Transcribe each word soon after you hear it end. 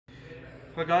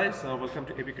Hi guys, welcome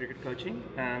to AB Cricket Coaching,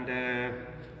 and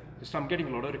just I'm getting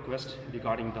a lot of requests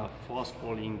regarding the fast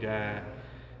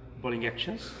bowling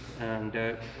actions, and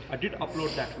I did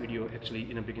upload that video actually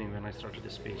in the beginning when I started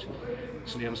this page.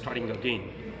 Actually, I'm starting again.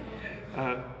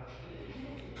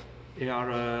 There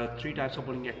are three types of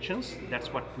bowling actions.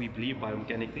 That's what we believe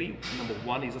biomechanically. Number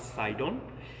one is a side-on.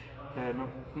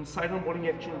 In side-on bowling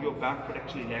action, your back foot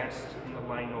actually lands in the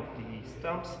line of the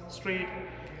stumps straight,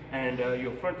 and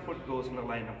your front foot goes in the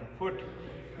line of the foot.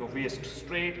 Your waist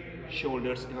straight,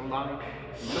 shoulders in a line.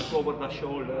 Look over the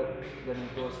shoulder, then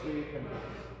you go straight, and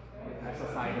that's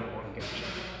a side-on bowling action.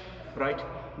 Right.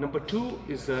 Number two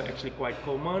is actually quite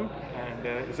common,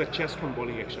 and is a chest-on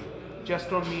bowling action.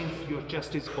 Chest-on means your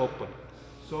chest is open.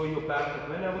 So your back,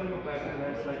 whenever your back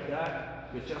lands like that,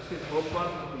 your chest is open,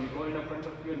 you go in the front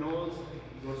of your nose,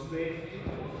 go straight,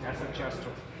 that's a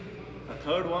chest-on. The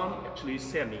third one actually is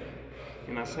semi.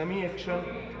 In a semi action,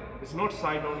 it's not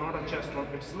side-on, not a chest-on,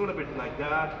 it's a little bit like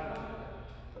that.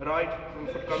 Right, when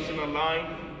foot comes in a line,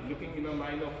 looking in a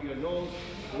line of your nose,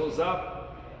 goes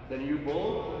up, then you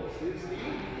bowl, this is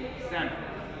semi.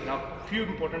 Now, few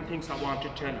important things I want to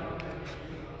tell you.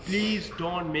 Please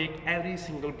don't make every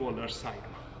single bowler side-on.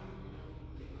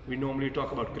 We normally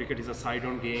talk about cricket is a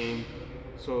side-on game,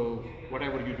 so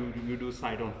whatever you do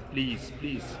side-on. Please,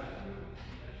 please,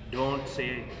 don't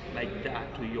say like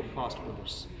that to your fast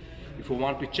bowlers. If you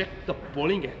want to check the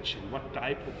bowling action, what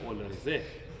type of bowler is it,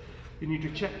 you need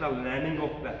to check the landing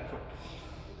of back foot.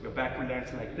 Your back foot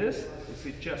lands like this, this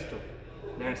is chest-on.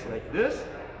 Lands like this,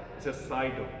 it's a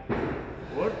side-on.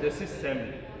 Or this is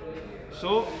semi.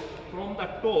 So from the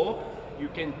top, you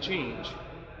can change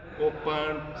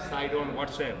open, side-on,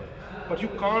 whatsoever. But you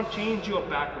can't change your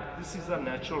back foot. This is a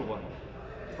natural one.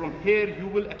 From here, you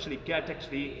will actually get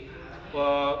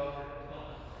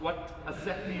what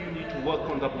exactly you need to work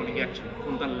on the bowling action,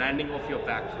 on the landing of your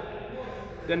back foot.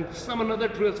 Then some another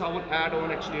drills I will add on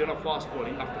actually on a fast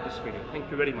bowling after this video. Thank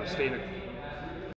you very much. Stay in it.